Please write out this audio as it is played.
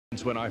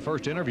When I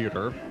first interviewed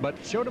her,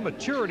 but showed a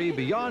maturity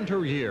beyond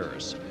her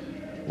years.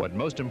 What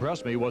most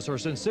impressed me was her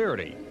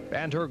sincerity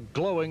and her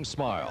glowing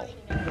smile.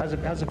 How's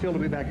it feel to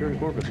be back here in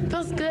Corpus?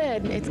 Feels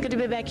good. It's good to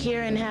be back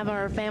here and have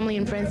our family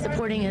and friends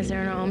supporting us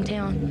here in our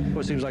hometown. Well,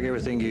 it seems like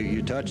everything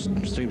you touch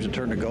seems to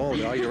turn to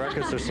gold. All your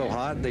records are so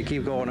hot, they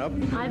keep going up.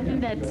 I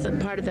think that's a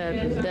part of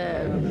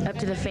the up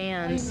to the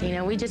fans. You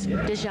know, we just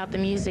dish out the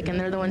music and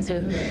they're the ones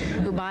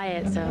who buy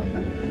it. So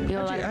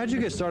how'd you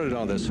get started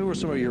on this? Who were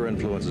some of your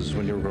influences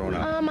when you were growing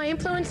up? My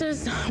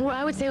influences, well,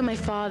 I would say my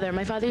father.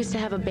 My father used to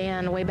have a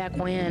band way back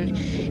when,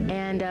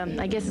 and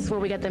I guess it's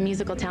where we got the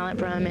musical talent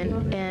from.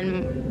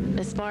 And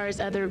as far as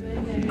other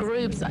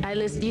groups, I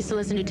used to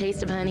listen to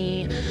Taste of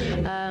Honey,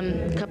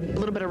 a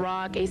little bit of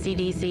rock,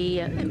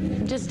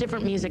 AC/DC, just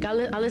different music. I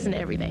listen to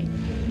everything.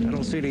 I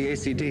don't see the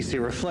AC/DC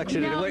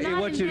reflection in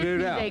what you do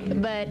now.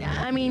 But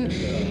I mean,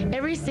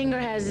 every singer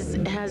has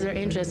their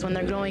interests when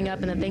they're growing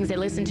up and the things they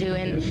listen to,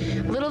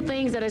 and little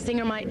things that a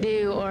singer might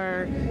do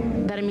or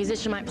that a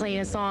musician might play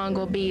in a song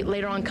will be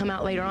come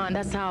out later on.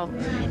 That's how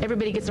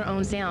everybody gets their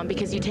own sound,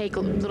 because you take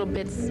little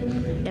bits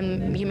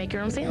and you make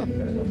your own sound.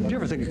 Did you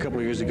ever think a couple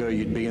of years ago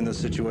you'd be in this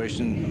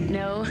situation?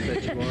 No,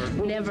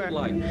 never. What's it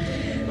like?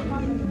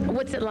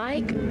 What's it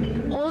like?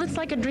 Well, it's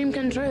like a dream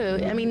come true.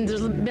 I mean,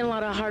 there's been a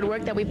lot of hard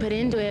work that we put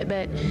into it,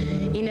 but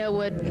you know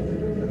what?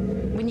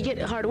 When you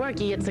get hard work,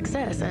 you get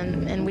success,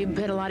 and we've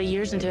put a lot of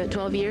years into it,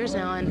 12 years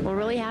now, and we're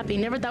really happy.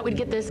 Never thought we'd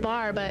get this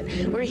far, but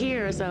we're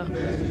here, so.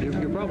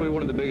 You're probably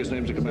one of the biggest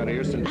names to come out of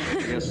here since,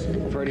 I guess,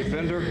 Freddie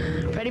Fender.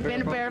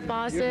 Farrah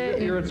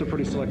Fawcett. You're in some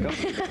pretty slick up.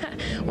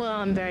 Well,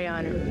 I'm very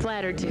honored,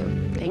 flattered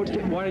too. Thank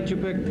you. Why did you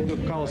pick the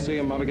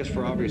Coliseum? I guess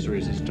for obvious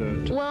reasons.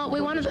 Well,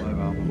 we wanted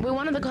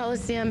the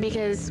Coliseum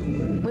because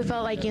we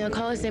felt like, you know,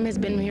 Coliseum has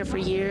been here for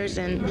years,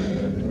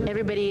 and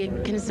everybody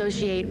can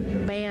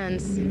associate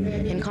bands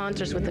and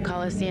concerts with the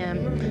Coliseum,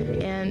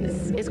 and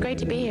it's great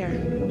to be here.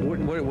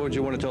 What would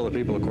you want to tell the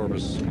people of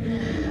Corpus?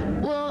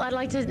 Well, I'd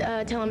like to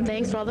tell them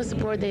thanks for all the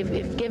support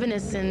they've given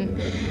us,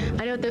 and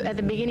I know at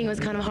the beginning it was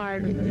kind of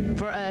hard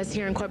for us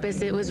here in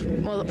Corpus. It was,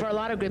 well, for a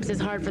lot of groups,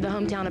 it's hard for the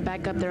hometown to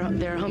back up their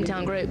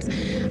hometown groups,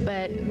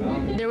 but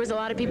there was a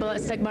lot of people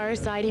that stuck by our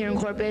side here in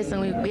Corpus,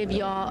 and we give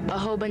you all a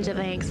whole bunch of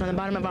thanks from the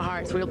bottom of our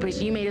hearts. We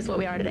appreciate you made us what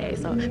we are today,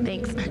 so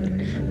thanks.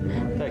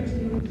 Thanks.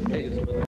 Hey.